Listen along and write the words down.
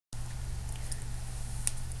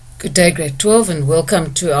Good day, Grade 12, and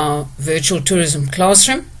welcome to our virtual tourism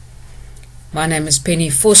classroom. My name is Penny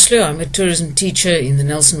Vosloo. I'm a tourism teacher in the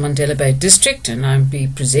Nelson Mandela Bay District, and I'll be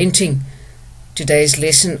presenting today's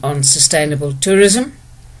lesson on sustainable tourism.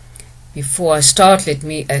 Before I start, let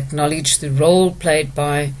me acknowledge the role played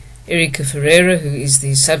by Erica Ferreira, who is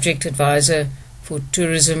the subject advisor for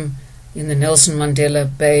tourism in the Nelson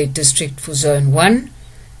Mandela Bay District for Zone 1.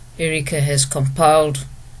 Erica has compiled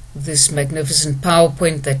this magnificent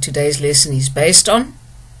PowerPoint that today's lesson is based on.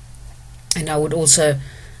 And I would also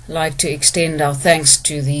like to extend our thanks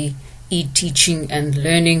to the e-Teaching and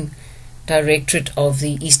Learning Directorate of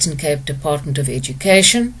the Eastern Cape Department of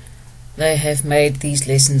Education. They have made these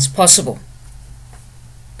lessons possible.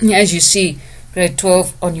 As you see, Grade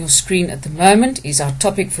 12 on your screen at the moment is our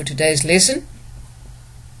topic for today's lesson,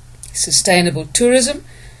 sustainable tourism,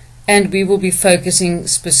 and we will be focusing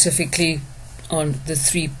specifically on the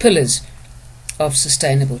 3 pillars of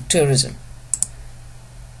sustainable tourism.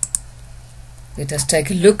 Let us take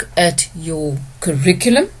a look at your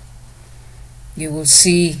curriculum. You will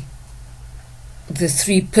see the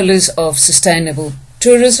 3 pillars of sustainable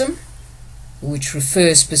tourism, which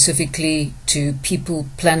refer specifically to people,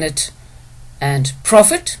 planet, and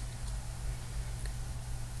profit.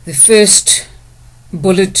 The first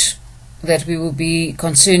bullet that we will be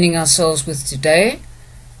concerning ourselves with today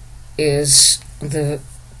is the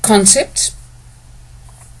concept,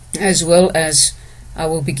 as well as I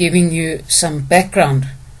will be giving you some background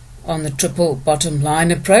on the triple bottom line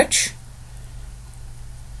approach.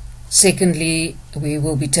 Secondly, we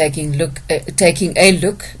will be taking a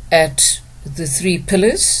look at the 3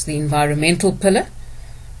 pillars: the environmental pillar,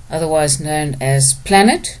 otherwise known as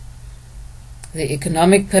planet; the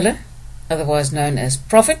economic pillar, otherwise known as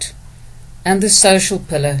profit; and the social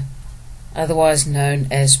pillar, otherwise known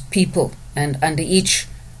as people. And under each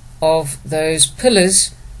of those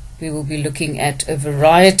pillars we will be looking at a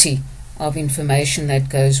variety of information that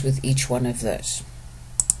goes with each one of those.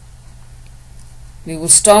 We will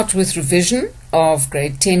start with revision of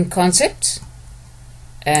Grade 10 concepts,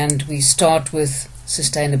 and we start with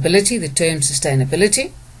sustainability, the term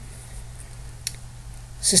sustainability.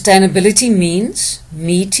 Sustainability means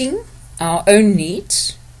meeting our own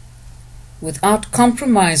needs without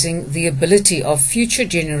compromising the ability of future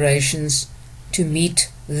generations to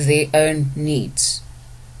meet their own needs.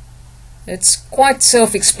 It's quite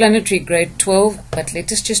self-explanatory, Grade 12, but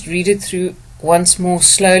let us just read it through once more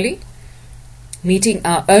slowly. Meeting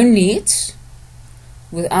our own needs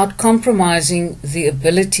without compromising the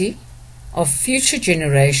ability of future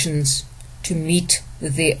generations to meet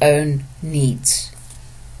their own needs.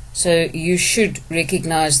 So you should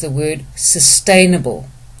recognize the word sustainable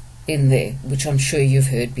in there, which I'm sure you've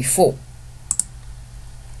heard before.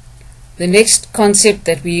 The next concept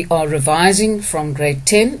that we are revising from Grade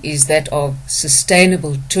 10 is that of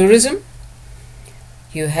sustainable tourism.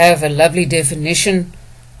 You have a lovely definition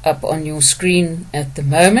up on your screen at the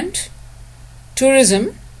moment.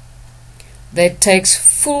 Tourism that takes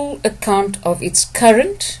full account of its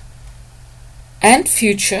current and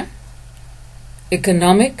future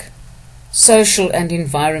economic, social and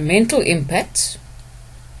environmental impacts,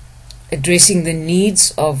 addressing the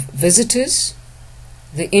needs of visitors,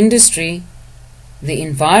 the industry, the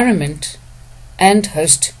environment, and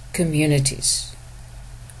host communities.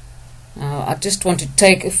 Now, I just want to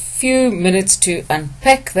take a few minutes to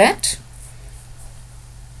unpack that.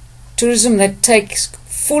 Tourism that takes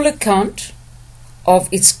full account of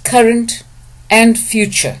its current and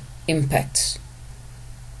future impacts.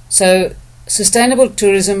 So, sustainable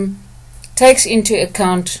tourism takes into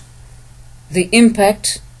account the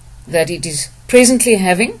impact that it is presently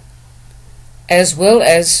having, as well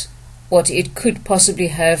as what it could possibly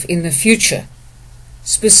have in the future,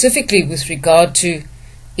 specifically with regard to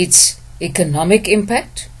its economic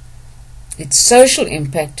impact, its social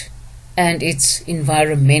impact, and its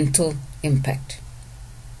environmental impact.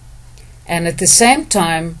 And at the same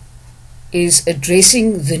time is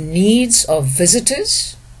addressing the needs of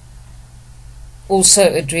visitors,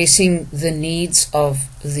 also addressing the needs of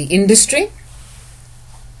the industry,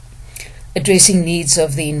 addressing needs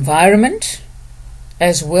of the environment,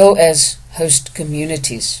 as well as host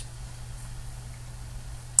communities.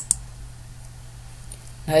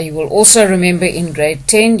 Now, you will also remember in Grade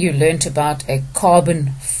 10 you learnt about a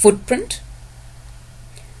carbon footprint.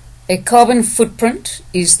 A carbon footprint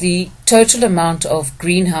is the total amount of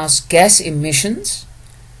greenhouse gas emissions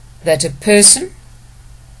that a person,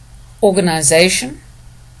 organization,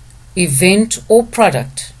 event or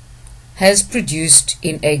product has produced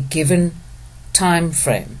in a given time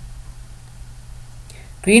frame.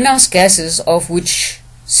 Greenhouse gases, of which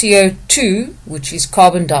CO2, which is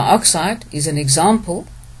carbon dioxide, is an example,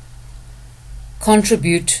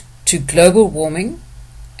 contribute to global warming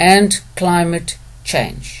and climate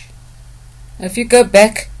change. If you go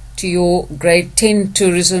back to your grade 10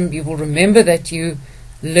 tourism, you will remember that you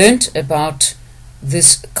learnt about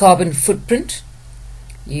this carbon footprint.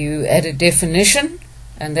 You had a definition,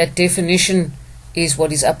 and that definition is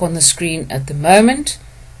what is up on the screen at the moment.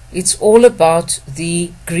 It's all about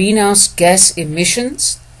the greenhouse gas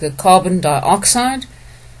emissions, the carbon dioxide,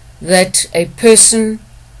 that a person,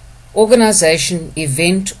 organization,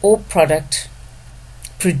 event or product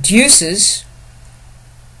produces,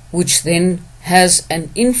 which then has an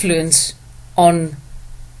influence on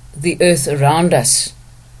the earth around us,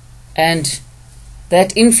 and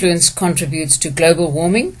that influence contributes to global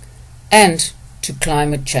warming and to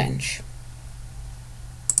climate change.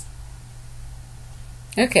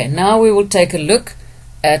 Okay, now we will take a look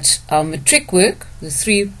at our matric work, the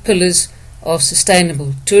 3 pillars of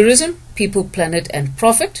sustainable tourism: people, planet and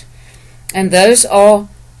profit. And those are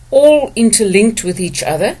all interlinked with each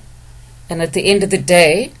other, and at the end of the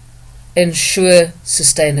day ensure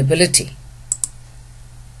sustainability.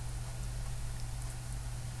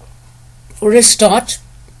 For a start,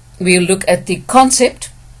 we'll look at the concept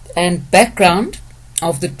and background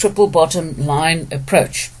of the triple bottom line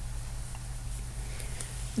approach.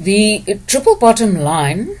 The triple bottom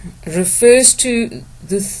line refers to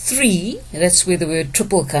the 3, that's where the word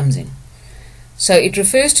triple comes in. So it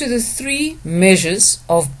refers to the 3 measures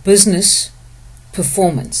of business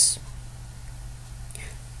performance.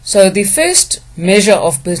 So the first measure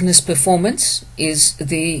of business performance is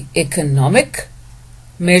the economic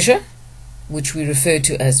measure, which we refer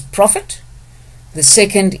to as profit. The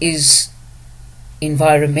second is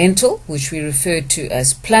environmental, which we refer to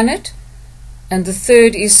as planet. And the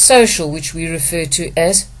third is social, which we refer to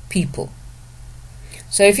as people.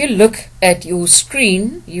 So if you look at your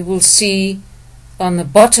screen, you will see on the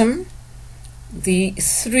bottom the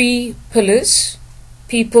 3 pillars: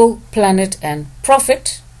 people, planet and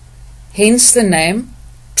profit, hence the name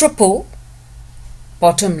triple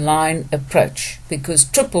bottom line approach, because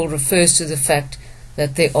triple refers to the fact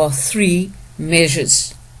that there are 3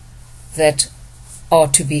 measures that are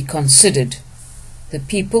to be considered: the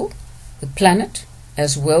people, the planet,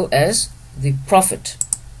 as well as the profit.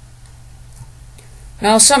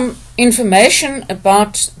 Now, some information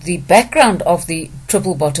about the background of the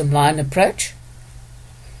triple bottom line approach.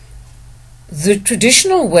 The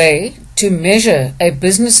traditional way to measure a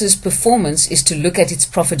business's performance is to look at its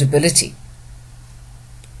profitability.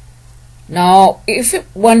 Now, if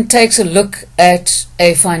one takes a look at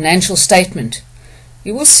a financial statement,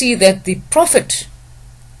 you will see that the profit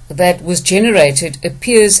that was generated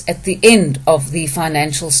appears at the end of the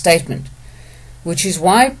financial statement, which is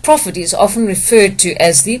why profit is often referred to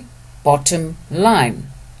as the bottom line.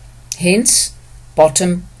 Hence,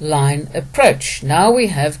 bottom line approach. Now we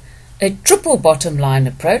have a triple bottom line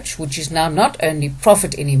approach, which is now not only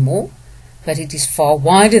profit anymore, but it is far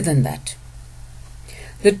wider than that.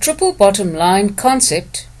 The triple bottom line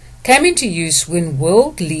concept came into use when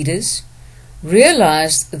world leaders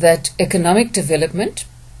realized that economic development,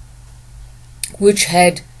 which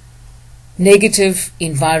had negative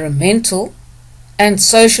environmental and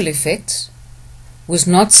social effects, was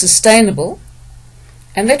not sustainable,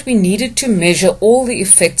 and that we needed to measure all the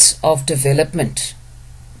effects of development.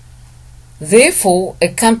 Therefore, a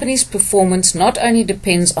company's performance not only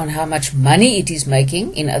depends on how much money it is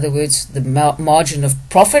making, in other words, the margin of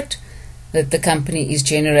profit that the company is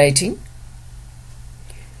generating,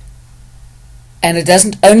 and it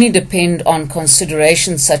doesn't only depend on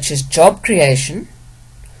considerations such as job creation,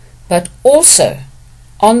 but also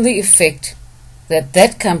on the effect that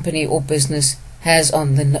that company or business has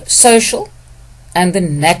on the social and the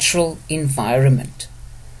natural environment.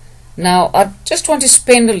 Now, I just want to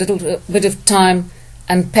spend a little bit of time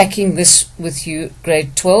unpacking this with you,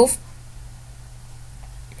 grade 12.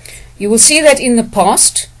 You will see that in the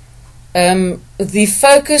past, the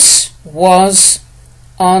focus was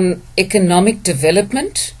on economic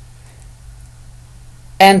development,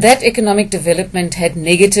 and that economic development had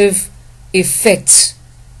negative effects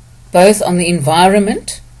both on the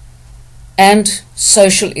environment and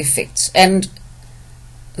social effects, and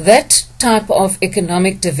that type of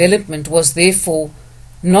economic development was therefore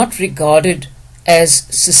not regarded as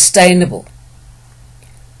sustainable,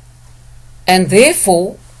 and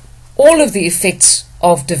therefore all of the effects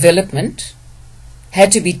of development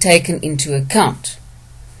had to be taken into account.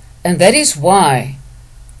 And that is why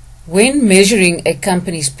when measuring a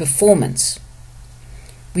company's performance,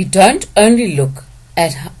 we don't only look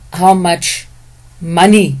at how much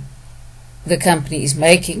money the company is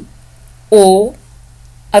making or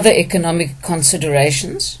other economic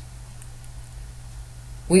considerations,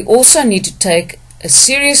 we also need to take a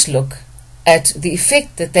serious look at the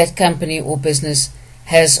effect that that company or business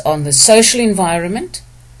has on the social environment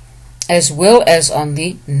as well as on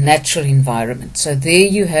the natural environment. So there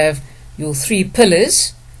you have your 3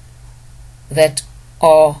 pillars that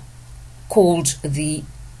are called the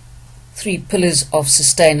 3 pillars of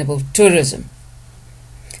sustainable tourism.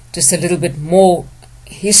 Just a little bit more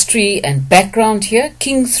history and background here.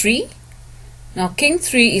 King 3. Now King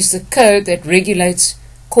 3 is the code that regulates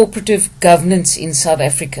corporative governance in South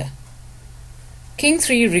Africa. King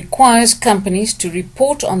 3 requires companies to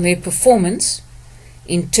report on their performance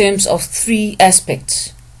in terms of 3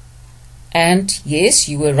 aspects. And yes,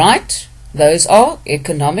 you were right, those are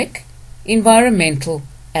economic, environmental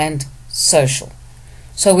and social.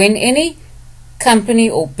 So when any company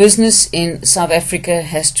or business in South Africa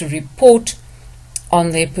has to report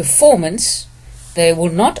on their performance, they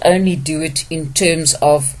will not only do it in terms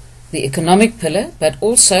of the economic pillar, but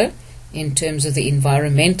also in terms of the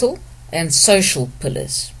environmental and social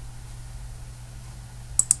pillars.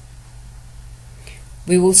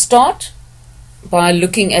 We will start by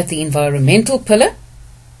looking at the environmental pillar,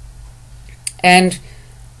 and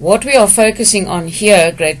what we are focusing on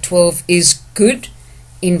here, grade 12, is good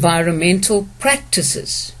environmental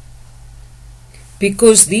practices,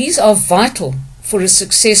 because these are vital for a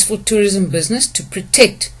successful tourism business to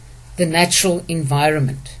protect the natural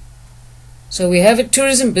environment. So we have a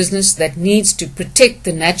tourism business that needs to protect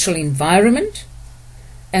the natural environment,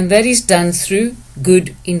 and that is done through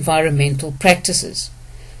good environmental practices.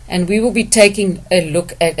 And we will be taking a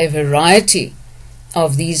look at a variety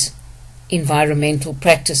of these environmental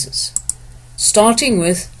practices, starting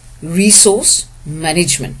with resource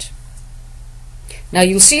management. Now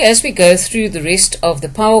you'll see as we go through the rest of the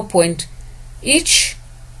PowerPoint, each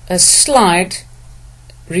slide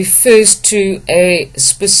refers to a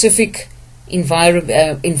specific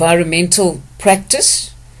environmental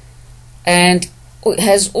practice and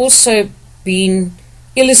has also been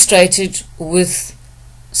illustrated with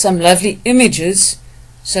some lovely images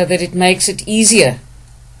so that it makes it easier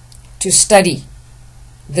to study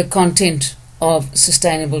the content of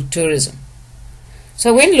sustainable tourism.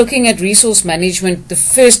 So when looking at resource management, the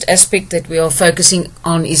first aspect that we are focusing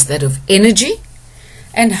on is that of energy.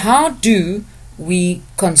 And how do we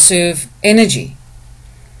conserve energy?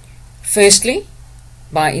 Firstly,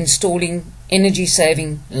 by installing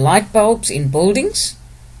energy-saving light bulbs in buildings.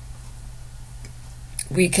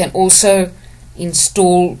 We can also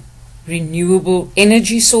install renewable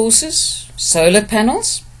energy sources, solar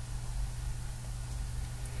panels.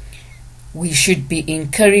 We should be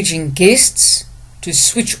encouraging guests to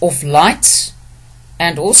switch off lights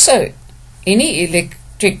and also any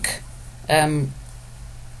electric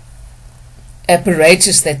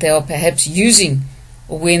apparatus that they are perhaps using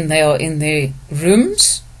when they are in their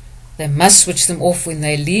rooms. They must switch them off when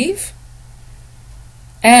they leave.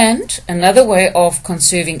 And another way of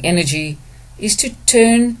conserving energy is to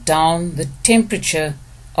turn down the temperature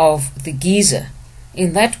of the geyser.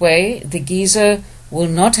 In that way, the geyser will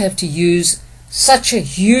not have to use such a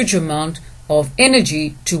huge amount of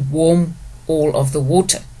energy to warm all of the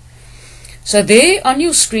water. So there on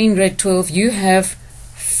your screen, grade 12, you have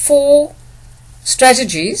 4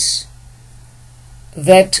 strategies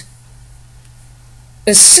that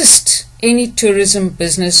assist any tourism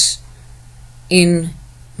business in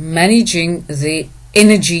managing the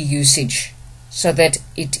energy usage so that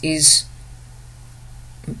it is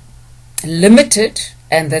limited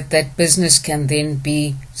and that business can then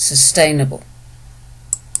be sustainable.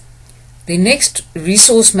 The next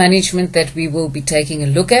resource management that we will be taking a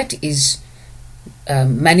look at is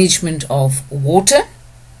management of water.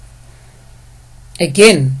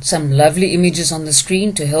 Again, some lovely images on the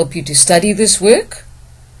screen to help you to study this work.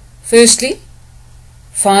 Firstly,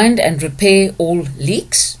 find and repair all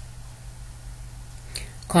leaks.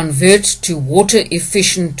 Convert to water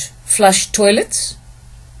efficient flush toilets.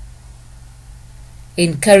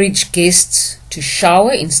 Encourage guests to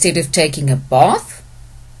shower instead of taking a bath.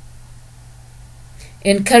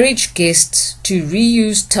 Encourage guests to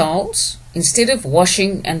reuse towels instead of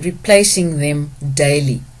washing and replacing them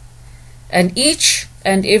daily. And each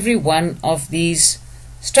and every one of these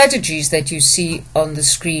strategies that you see on the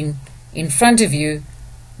screen in front of you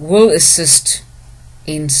will assist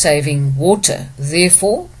in saving water,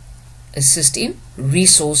 therefore assist in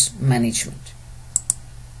resource management.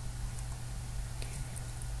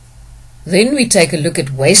 Then we take a look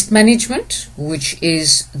at waste management, which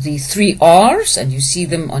is the 3 R's, and you see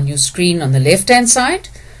them on your screen on the left hand side: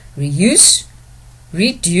 reuse,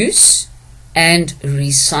 reduce and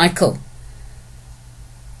recycle.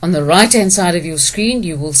 On the right hand side of your screen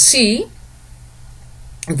you will see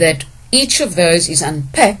that each of those is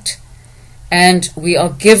unpacked, and we are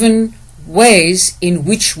given ways in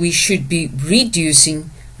which we should be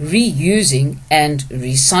reducing, reusing and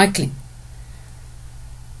recycling.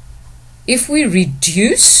 If we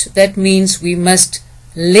reduce, that means we must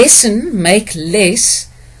make less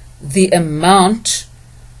the amount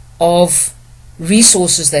of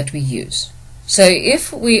resources that we use. So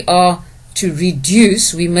if we are to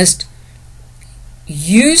reduce, we must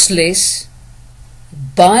use less,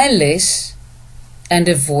 buy less and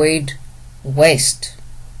avoid waste.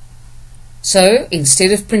 So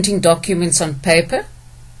instead of printing documents on paper,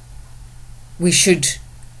 we should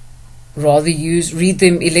rather read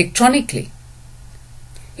them electronically.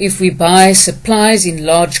 If we buy supplies in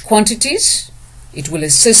large quantities, it will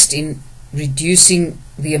assist in reducing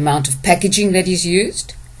the amount of packaging that is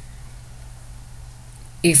used.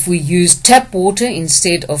 If we use tap water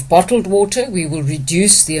instead of bottled water, we will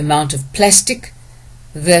reduce the amount of plastic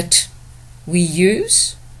that we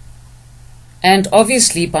use. And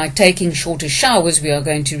obviously by taking shorter showers, we are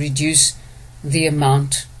going to reduce the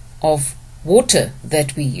amount of water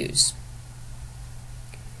that we use.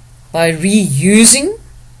 By reusing,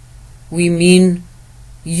 we mean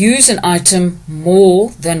use an item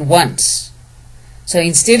more than once. So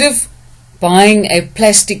instead of buying a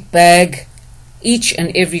plastic bag each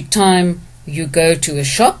and every time you go to a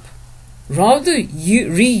shop, rather you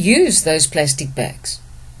reuse those plastic bags.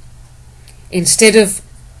 Instead of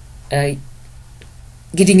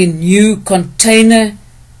getting a new container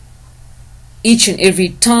each and every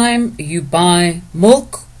time you buy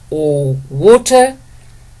milk or water,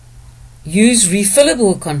 use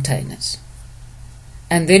refillable containers.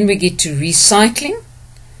 And then we get to recycling.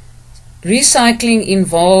 Recycling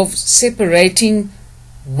involves separating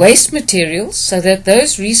waste materials so that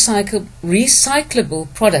those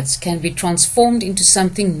recyclable products can be transformed into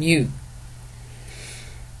something new.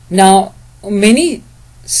 Now, many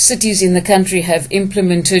cities in the country have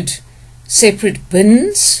implemented separate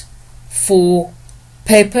bins for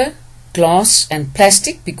paper, glass and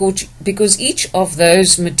plastic because each of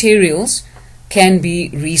those materials can be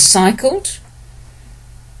recycled,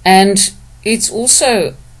 and it's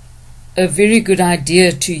also a very good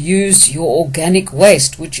idea to use your organic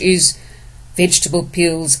waste, which is vegetable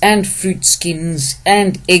peels and fruit skins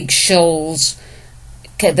and egg shells.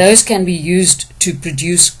 Those can be used to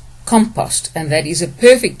produce compost, and that is a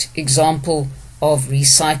perfect example of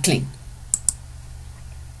recycling.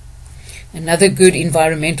 Another good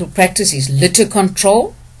environmental practice is litter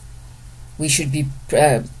control. We should be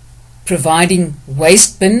providing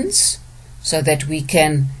waste bins so that we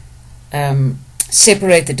can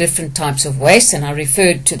separate the different types of waste, and I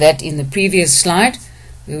referred to that in the previous slide,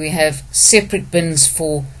 where we have separate bins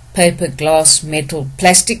for paper, glass, metal,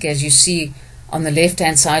 plastic, as you see on the left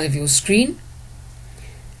hand side of your screen.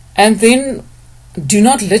 And then do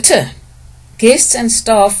not litter. Guests and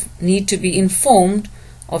staff need to be informed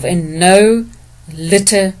of a no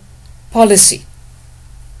litter policy,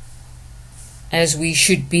 as we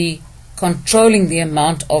should be controlling the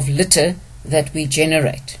amount of litter that we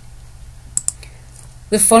generate.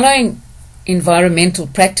 The following environmental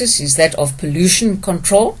practice is that of pollution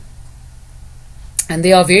control, and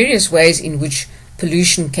there are various ways in which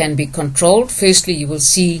pollution can be controlled. Firstly, you will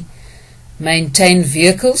see maintain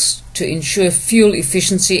vehicles to ensure fuel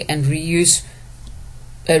efficiency and reduce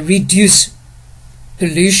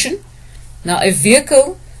pollution. Now, a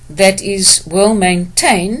vehicle that is well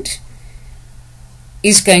maintained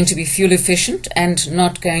is going to be fuel efficient and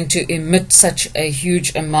not going to emit such a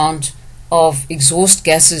huge amount of exhaust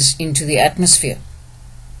gases into the atmosphere.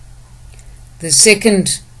 The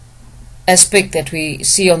second aspect that we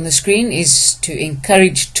see on the screen is to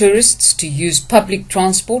encourage tourists to use public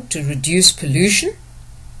transport to reduce pollution.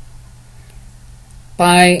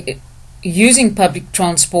 By using public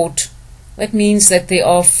transport, that means that there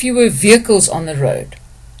are fewer vehicles on the road.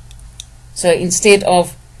 So instead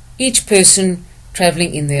of each person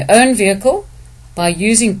traveling in their own vehicle, by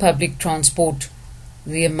using public transport,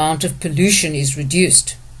 the amount of pollution is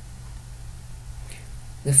reduced.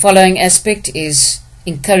 The following aspect is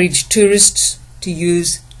encourage tourists to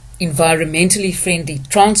use environmentally friendly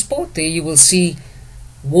transport. There you will see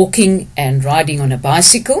walking and riding on a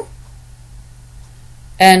bicycle.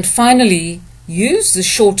 And finally, use the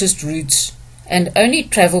shortest routes and only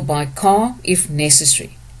travel by car if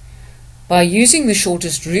necessary. By using the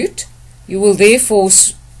shortest route, you will therefore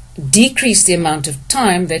decrease the amount of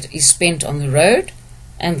time that is spent on the road,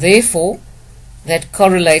 and therefore that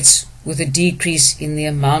correlates with a decrease in the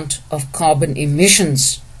amount of carbon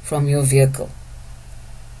emissions from your vehicle.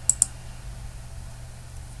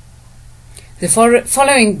 The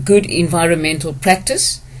following good environmental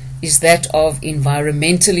practice is that of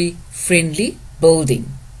environmentally friendly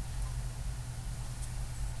building.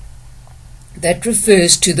 That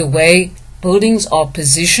refers to the way buildings are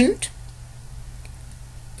positioned,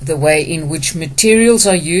 the way in which materials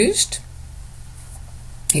are used.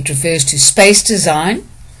 It refers to space design,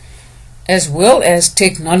 as well as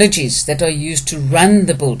technologies that are used to run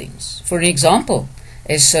the buildings. For example,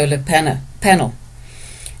 a solar panel.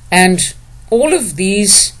 And all of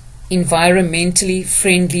these environmentally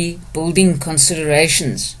friendly building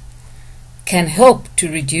considerations can help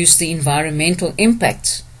to reduce the environmental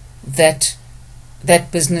impacts that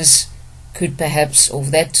business could perhaps, or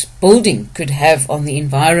that building could have on the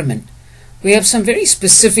environment. We have some very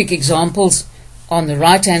specific examples on the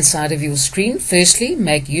right hand side of your screen. Firstly,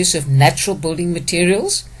 make use of natural building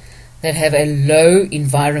materials that have a low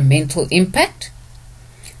environmental impact.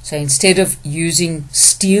 So instead of using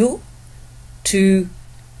steel to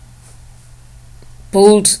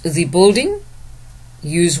build the building,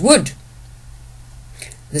 use wood.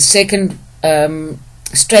 The second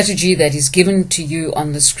strategy that is given to you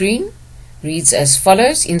on the screen reads as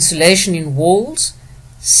follows: insulation in walls,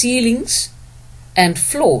 ceilings and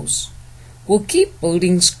floors will keep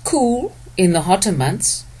buildings cool in the hotter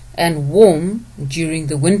months and warm during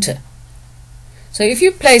the winter. So if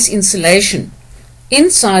you place insulation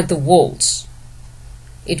inside the walls,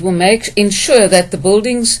 it will ensure that the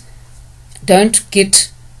buildings don't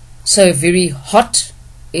get so very hot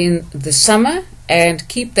in the summer and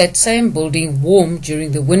keep that same building warm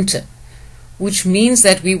during the winter, which means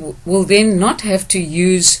that we will then not have to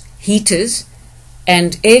use heaters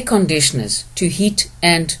and air conditioners to heat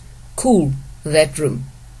and cool that room.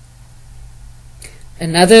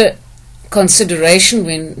 Another consideration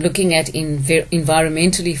when looking at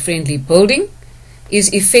environmentally friendly building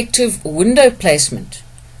is effective window placement,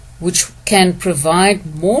 which can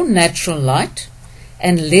provide more natural light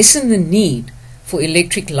and lessen the need for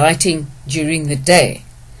electric lighting during the day.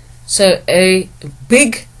 So a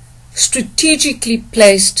big strategically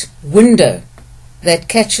placed window that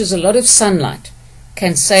catches a lot of sunlight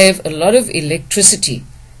can save a lot of electricity,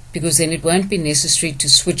 because then it won't be necessary to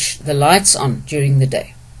switch the lights on during the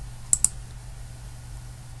day.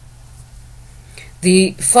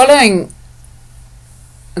 The following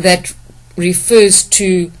that refers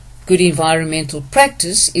to good environmental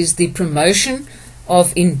practice is the promotion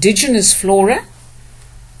of indigenous flora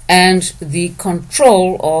and the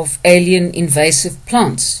control of alien invasive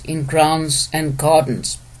plants in grounds and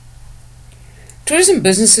gardens. Tourism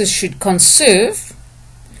businesses should conserve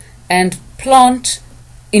and plant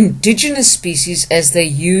indigenous species as they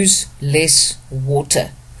use less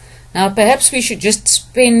water. Now perhaps we should just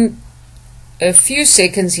spend a few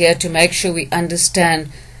seconds here to make sure we understand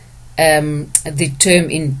the term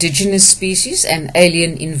indigenous species and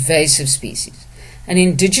alien invasive species. An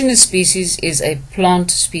indigenous species is a plant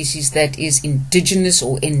species that is indigenous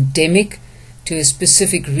or endemic to a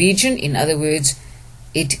specific region. In other words,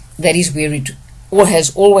 that is where it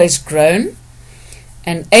has always grown.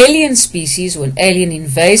 An alien species or an alien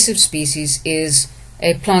invasive species is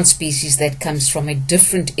a plant species that comes from a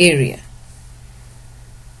different area.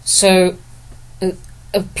 So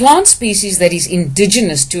a plant species that is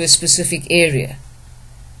indigenous to a specific area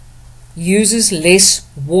uses less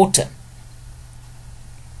water.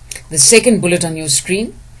 The second bullet on your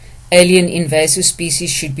screen, alien invasive species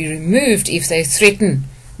should be removed if they threaten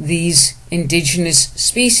these indigenous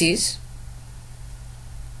species.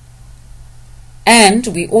 And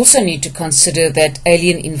we also need to consider that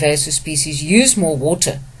alien invasive species use more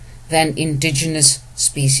water than indigenous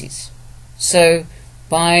species. So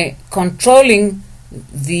by controlling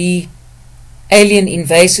the alien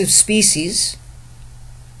invasive species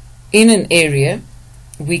in an area,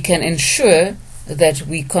 we can ensure that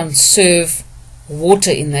we conserve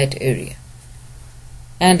water in that area.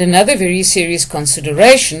 And another very serious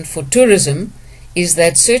consideration for tourism is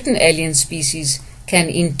that certain alien species can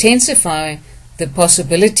intensify the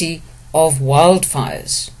possibility of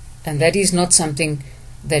wildfires, and that is not something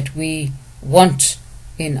that we want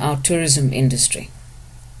in our tourism industry.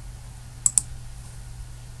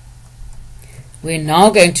 We're now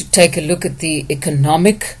going to take a look at the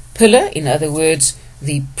economic pillar, in other words,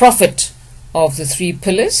 the profit of the three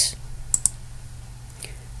pillars.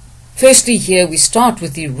 Firstly, here we start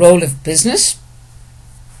with the role of business.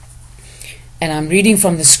 And I'm reading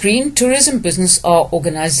from the screen: tourism business are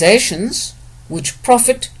organizations which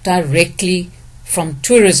profit directly from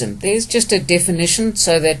tourism. There's just a definition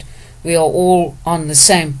so that we are all on the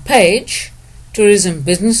same page. Tourism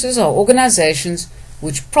businesses are organizations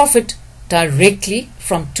which profit directly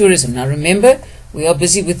from tourism. Now remember, we are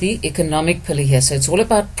busy with the economic pillar here, so it's all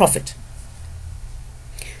about profit.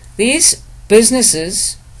 These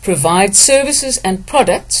businesses provide services and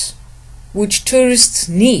products which tourists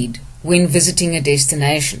need when visiting a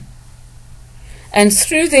destination. And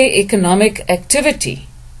through their economic activity,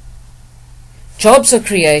 jobs are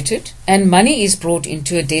created and money is brought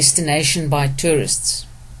into a destination by tourists.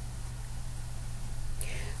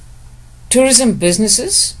 Tourism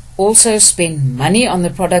businesses also spend money on the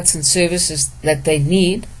products and services that they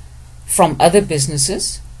need from other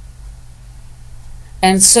businesses,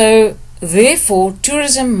 and so therefore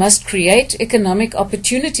tourism must create economic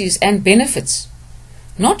opportunities and benefits,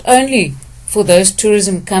 not only for those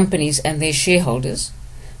tourism companies and their shareholders,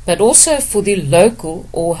 but also for the local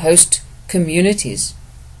or host communities.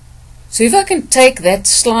 So if I can take that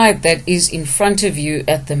slide that is in front of you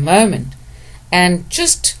at the moment and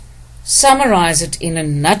just summarize it in a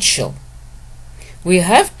nutshell, we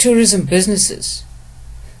have tourism businesses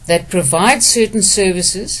that provide certain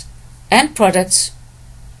services and products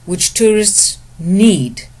which tourists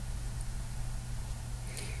need.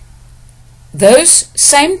 Those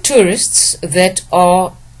same tourists that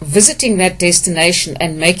are visiting that destination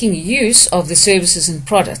and making use of the services and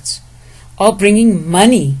products are bringing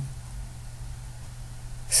money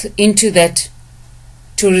into that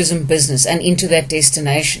tourism business and into that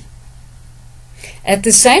destination. At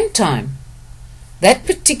the same time, that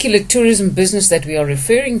particular tourism business that we are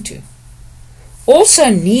referring to also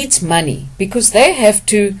needs money because they have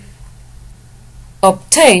to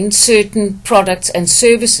obtain certain products and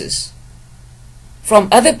services from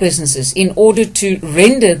other businesses in order to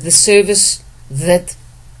render the service that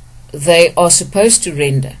they are supposed to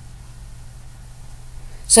render.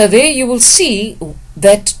 So there you will see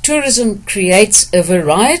that tourism creates a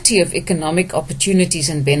variety of economic opportunities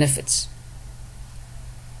and benefits,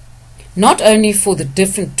 not only for the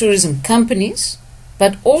different tourism companies,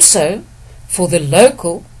 but also for the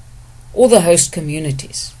local or the host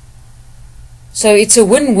communities. So it's a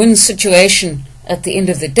win-win situation at the end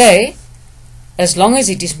of the day, as long as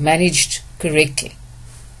it is managed correctly.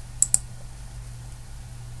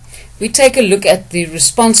 We take a look at the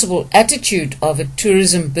responsible attitude of a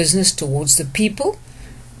tourism business towards the people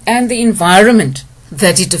and the environment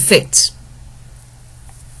that it affects.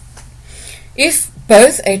 If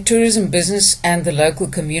both a tourism business and the local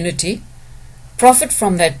community profit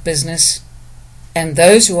from that business, and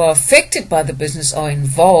those who are affected by the business are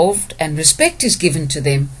involved and respect is given to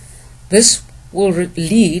them, this will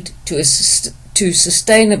lead to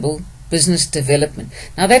sustainable business development.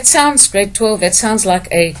 Now that sounds, grade 12, that sounds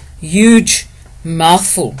like a huge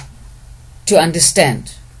mouthful to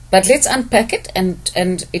understand. But let's unpack it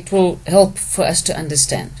and it will help for us to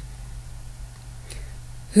understand.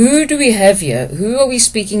 Who do we have here? Who are we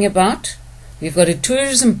speaking about? We've got a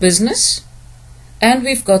tourism business and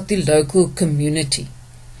we've got the local community.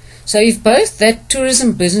 So if both that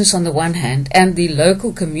tourism business on the one hand and the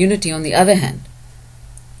local community on the other hand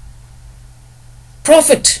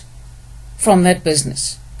profit from that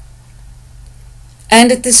business,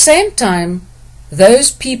 and at the same time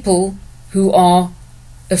those people who are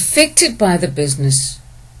affected by the business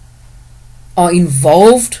are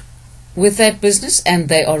involved with that business and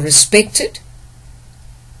they are respected,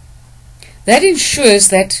 that ensures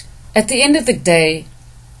that at the end of the day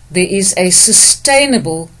there is a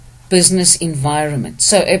sustainable business environment.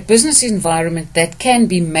 So a business environment that can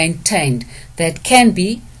be maintained, that can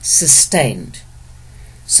be sustained.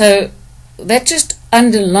 So that just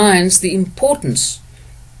underlines the importance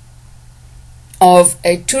of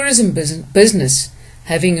a tourism business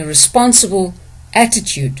having a responsible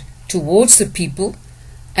attitude towards the people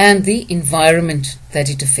and the environment that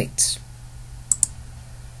it affects.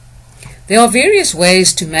 There are various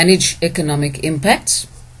ways to manage economic impacts.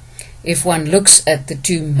 If one looks at the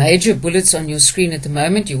two major bullets on your screen at the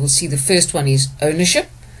moment, you will see the first one is ownership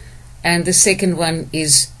and the second one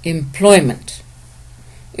is employment.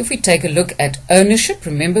 If we take a look at ownership,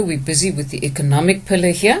 remember we're busy with the economic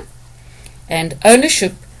pillar here, and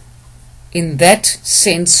ownership in that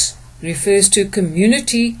sense refers to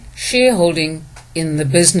community shareholding in the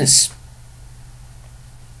business.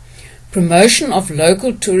 Promotion of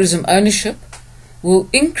local tourism ownership will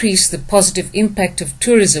increase the positive impact of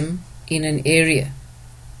tourism in an area.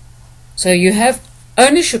 So you have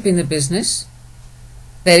ownership in the business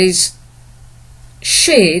that is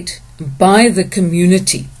shared by the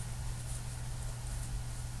community,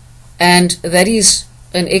 and that is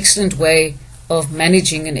an excellent way of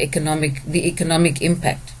managing the economic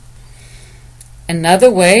impact. Another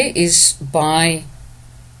way is by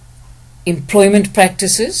employment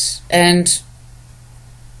practices, and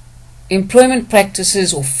employment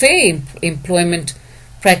practices or fair employment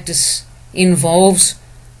practice involves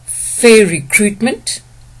fair recruitment,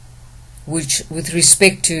 which with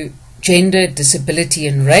respect to gender, disability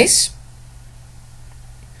and race.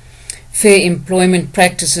 Fair employment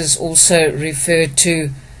practices also refer to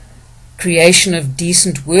creation of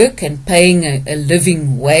decent work and paying a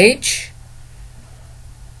living wage.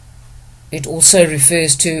 It also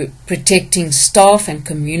refers to protecting staff and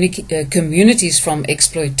communities from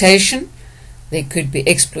exploitation. There could be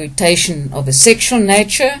exploitation of a sexual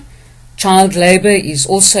nature. Child labour is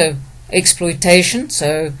also exploitation,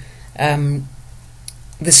 so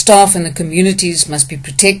the staff and the communities must be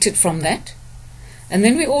protected from that. And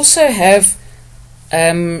then we also have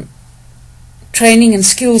training and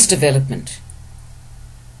skills development.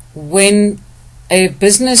 When a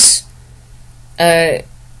business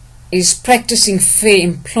is practicing fair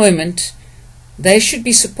employment, they should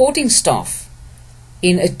be supporting staff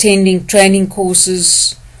in attending training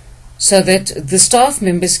courses so that the staff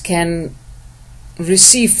members can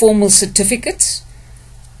receive formal certificates,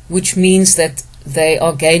 which means that they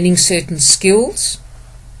are gaining certain skills,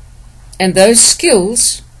 and those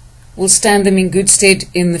skills will stand them in good stead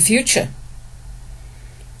in the future.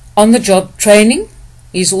 On-the-job training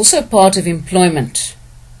is also part of employment.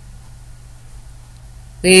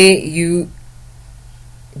 There you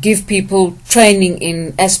give people training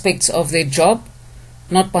in aspects of their job,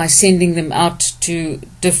 not by sending them out to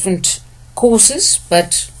different courses,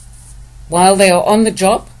 but while they are on the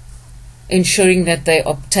job, ensuring that they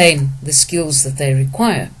obtain the skills that they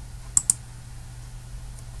require.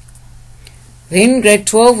 Then grade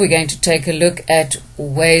 12, we're going to take a look at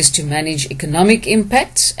ways to manage economic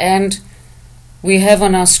impacts, and we have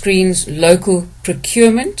on our screens local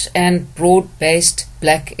procurement and broad-based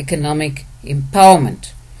black economic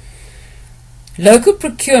empowerment. Local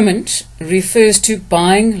procurement refers to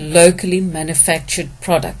buying locally manufactured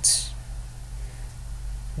products,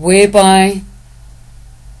 whereby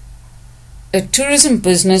a tourism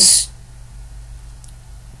business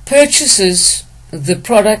purchases the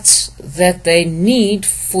products that they need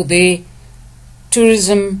for their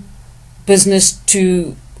tourism business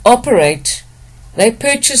to operate. They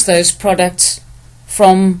purchase those products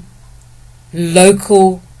from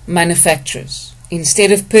local manufacturers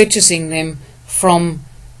instead of purchasing them from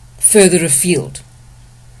further afield.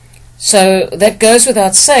 So that goes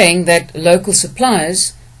without saying that local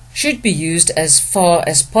suppliers should be used as far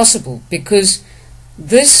as possible, because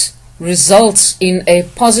this results in a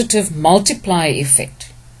positive multiplier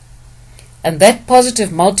effect. And that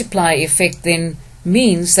positive multiplier effect then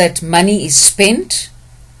means that money is spent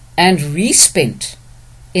and respent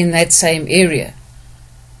in that same area,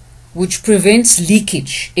 which prevents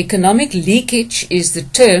leakage. Economic leakage is the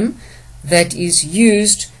term that is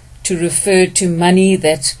used to refer to money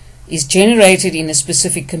that is generated in a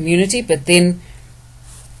specific community but then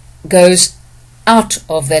goes out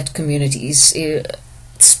of that community, is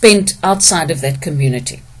spent outside of that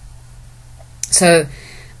community. So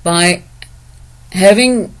by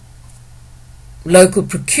having local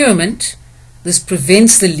procurement, this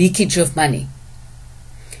prevents the leakage of money.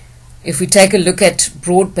 If we take a look at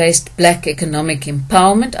broad-based black economic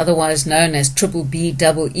empowerment, otherwise known as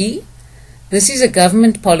BBBEE, this is a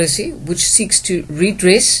government policy which seeks to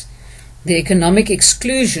redress the economic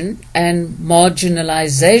exclusion and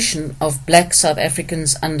marginalization of black South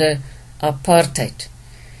Africans under apartheid.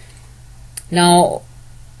 Now,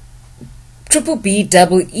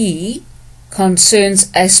 BBBEE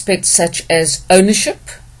concerns aspects such as ownership,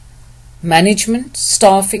 management,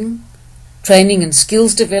 staffing, training and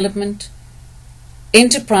skills development,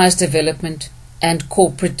 enterprise development, and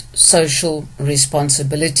corporate social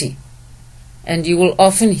responsibility. And you will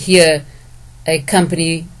often hear a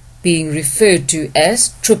company being referred to as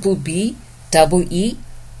BBBEE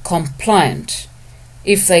compliant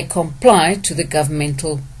if they comply to the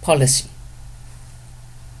governmental policy.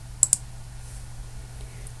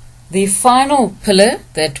 The final pillar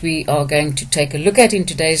that we are going to take a look at in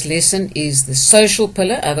today's lesson is the social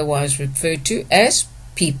pillar, otherwise referred to as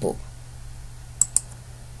people.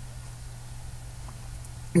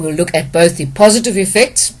 We'll look at both the positive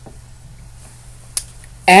effects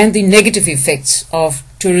and the negative effects of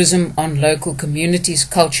tourism on local communities,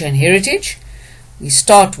 culture and heritage. We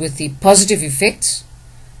start with the positive effects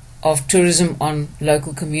of tourism on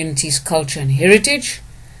local communities, culture and heritage.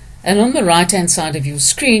 And on the right hand side of your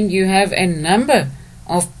screen you have a number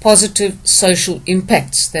of positive social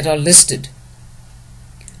impacts that are listed.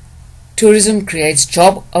 Tourism creates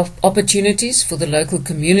job opportunities for the local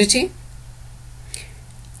community.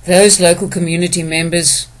 Those local community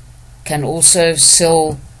members can also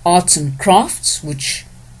sell arts and crafts, which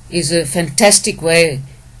is a fantastic way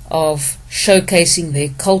of showcasing their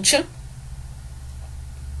culture.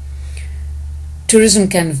 Tourism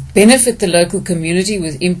can benefit the local community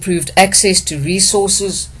with improved access to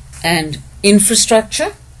resources and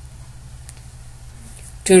infrastructure.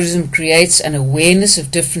 Tourism creates an awareness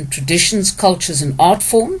of different traditions, cultures and art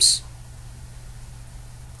forms.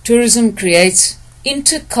 Tourism creates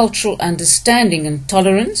intercultural understanding and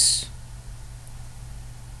tolerance.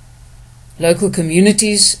 Local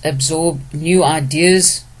communities absorb new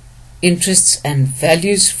ideas, interests and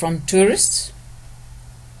values from tourists.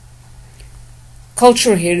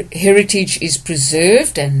 Cultural heritage is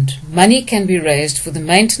preserved and money can be raised for the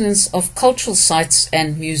maintenance of cultural sites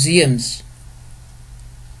and museums.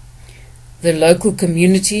 The local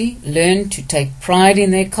community learn to take pride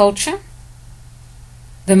in their culture.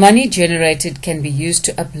 The money generated can be used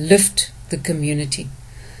to uplift the community.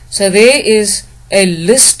 So there is a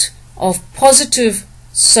list of positive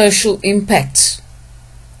social impacts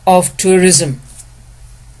of tourism.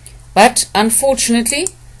 But unfortunately,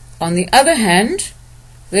 on the other hand,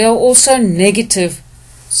 there are also negative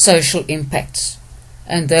social impacts,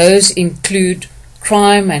 and those include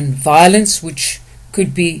crime and violence, which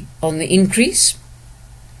could be on the increase.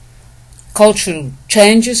 Cultural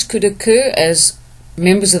changes could occur as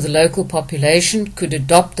members of the local population could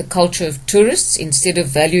adopt the culture of tourists instead of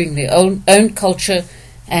valuing their own culture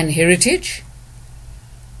and heritage.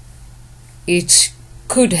 It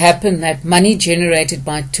could happen that money generated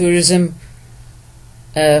by tourism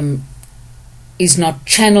is not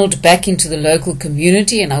channeled back into the local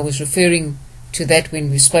community, and I was referring to that when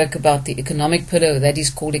we spoke about the economic pillar. That is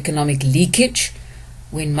called economic leakage,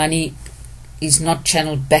 when money is not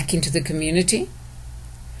channeled back into the community.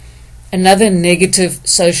 Another negative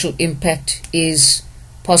social impact is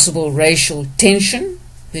possible racial tension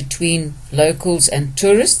between locals and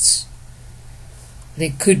tourists.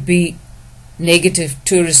 There could be negative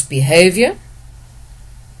tourist behavior,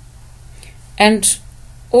 and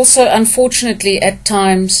also, unfortunately, at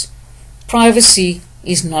times, privacy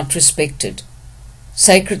is not respected.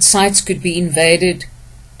 Sacred sites could be invaded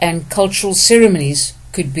and cultural ceremonies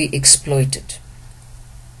could be exploited.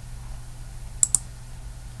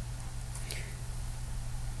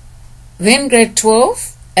 Then grade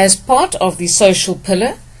 12, as part of the social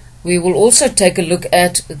pillar, we will also take a look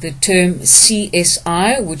at the term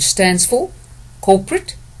CSI, which stands for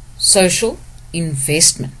Corporate Social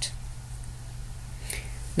Investment.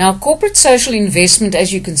 Now, corporate social investment,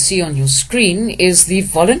 as you can see on your screen, is the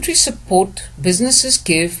voluntary support businesses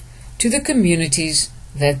give to the communities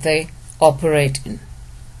that they operate in.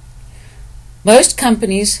 Most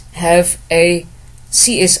companies have a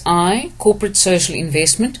CSI, corporate social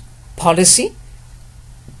investment policy.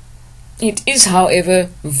 It is, however,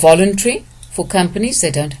 voluntary for companies. They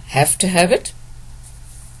don't have to have it.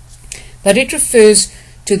 But it refers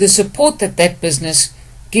to the support that that business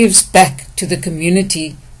gives back to the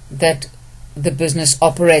community that the business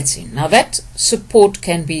operates in. Now, that support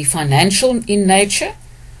can be financial in nature,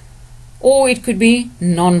 or it could be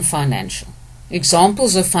non-financial.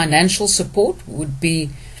 Examples of financial support would be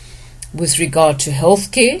with regard to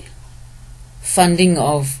healthcare, funding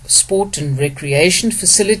of sport and recreation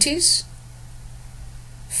facilities,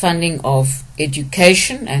 funding of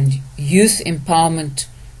education and youth empowerment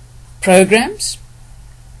programs.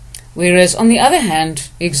 Whereas, on the other hand,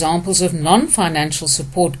 examples of non-financial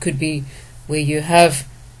support could be where you have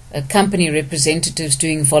company representatives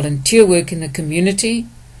doing volunteer work in the community,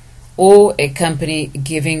 or a company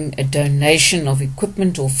giving a donation of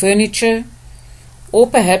equipment or furniture, or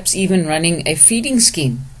perhaps even running a feeding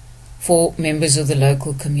scheme for members of the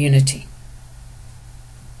local community.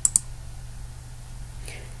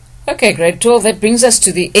 Okay, grade 12, that brings us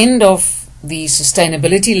to the end of the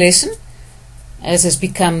sustainability lesson. As has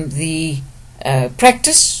become the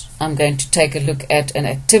practice, I'm going to take a look at an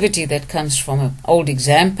activity that comes from an old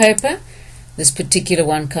exam paper. This particular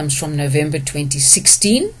one comes from November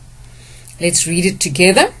 2016. Let's read it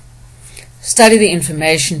together. Study the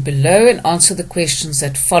information below and answer the questions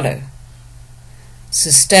that follow.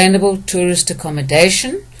 Sustainable tourist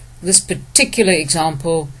accommodation. This particular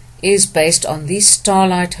example is based on the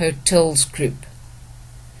Starlight Hotels Group.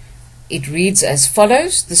 It reads as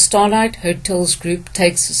follows: the Starlight Hotels Group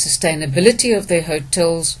takes the sustainability of their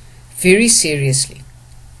hotels very seriously.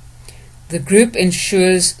 The group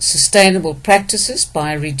ensures sustainable practices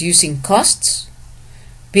by reducing costs,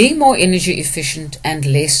 being more energy efficient and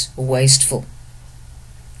less wasteful.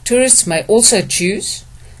 Tourists may also choose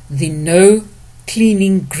the no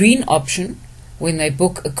cleaning green option when they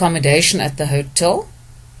book accommodation at the hotel.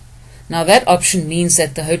 Now, that option means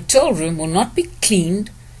that the hotel room will not be cleaned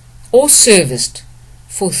or serviced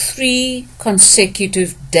for 3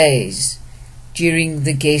 consecutive days during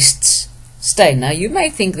the guest's stay. Now you may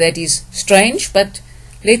think that is strange, but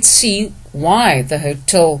let's see why the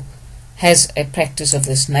hotel has a practice of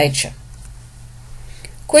this nature.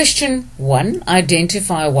 Question 1.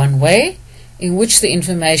 Identify one way in which the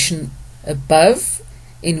information above,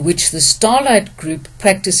 in which the Starlight Group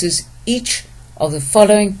practices each of the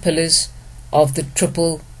following pillars of the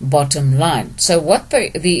triple bottom line. So what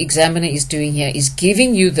the examiner is doing here is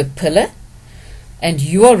giving you the pillar, and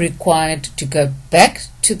you are required to go back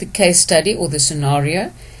to the case study or the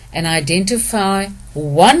scenario and identify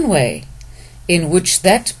one way in which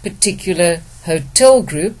that particular hotel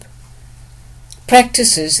group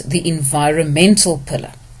practices the environmental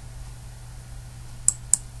pillar.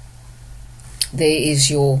 There is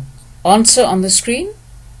your answer on the screen.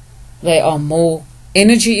 They are more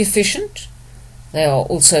energy efficient, they are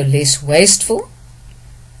also less wasteful,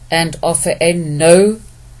 and offer a no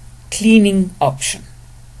cleaning option.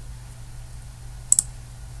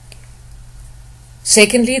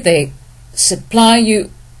 Secondly, they supply you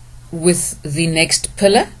with the next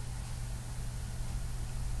pillar,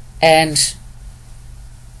 and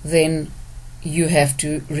then you have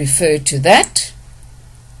to refer to that.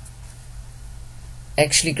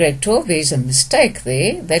 Actually, grade 12, there's a mistake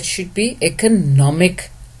there. That should be economic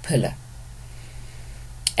pillar.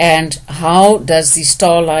 And how does the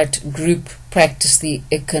Starlight Group practice the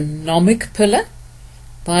economic pillar?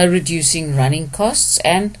 By reducing running costs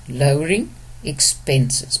and lowering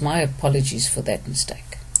expenses. My apologies for that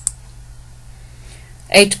mistake.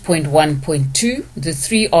 8.1.2, the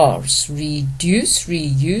 3 R's, reduce,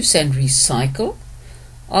 reuse and recycle,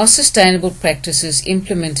 are sustainable practices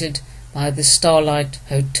implemented by the Starlight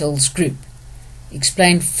Hotels Group.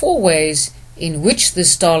 Explain 4 ways in which the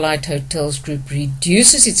Starlight Hotels Group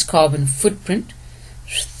reduces its carbon footprint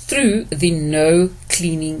through the no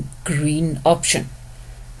cleaning green option.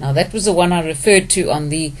 Now that was the one I referred to on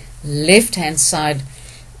the left hand side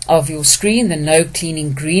of your screen, the no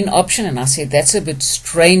cleaning green option, and I said that's a bit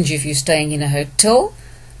strange if you're staying in a hotel,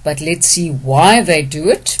 but let's see why they do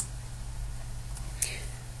it.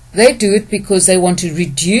 They do it because they want to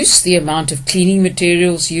reduce the amount of cleaning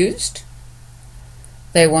materials used.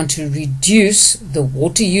 They want to reduce the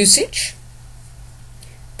water usage.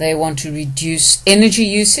 They want to reduce energy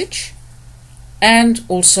usage, and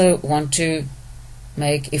also want to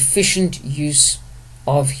make efficient use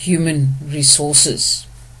of human resources.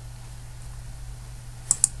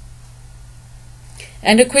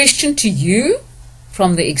 And a question to you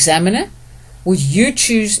from the examiner: would you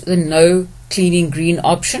choose the no cleaning green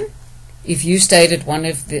option if you stayed at one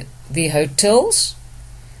of the hotels?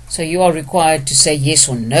 So you are required to say yes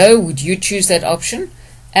or no. Would you choose that option?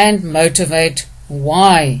 And motivate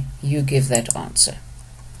why you give that answer.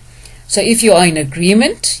 So if you are in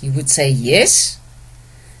agreement, you would say yes,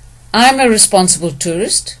 I'm a responsible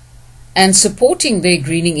tourist and supporting their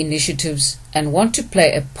greening initiatives and want to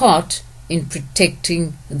play a part in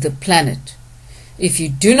protecting the planet. If you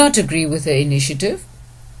do not agree with the initiative,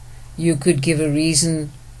 you could give a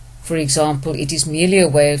reason. For example, it is merely a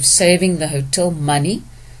way of saving the hotel money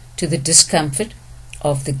to the discomfort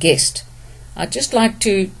of the guest. I'd just like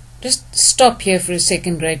to just stop here for a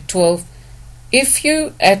second, grade 12. If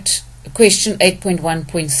you at question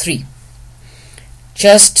 8.1.3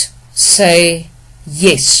 just say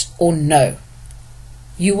yes or no,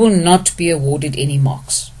 you will not be awarded any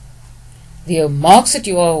marks. The marks that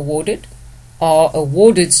you are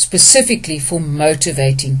awarded specifically for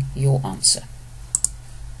motivating your answer.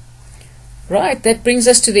 Right, that brings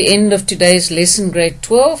us to the end of today's lesson, grade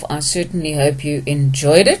 12. I certainly hope you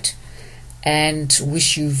enjoyed it and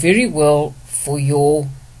wish you very well for your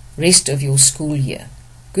rest of your school year.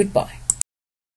 Goodbye.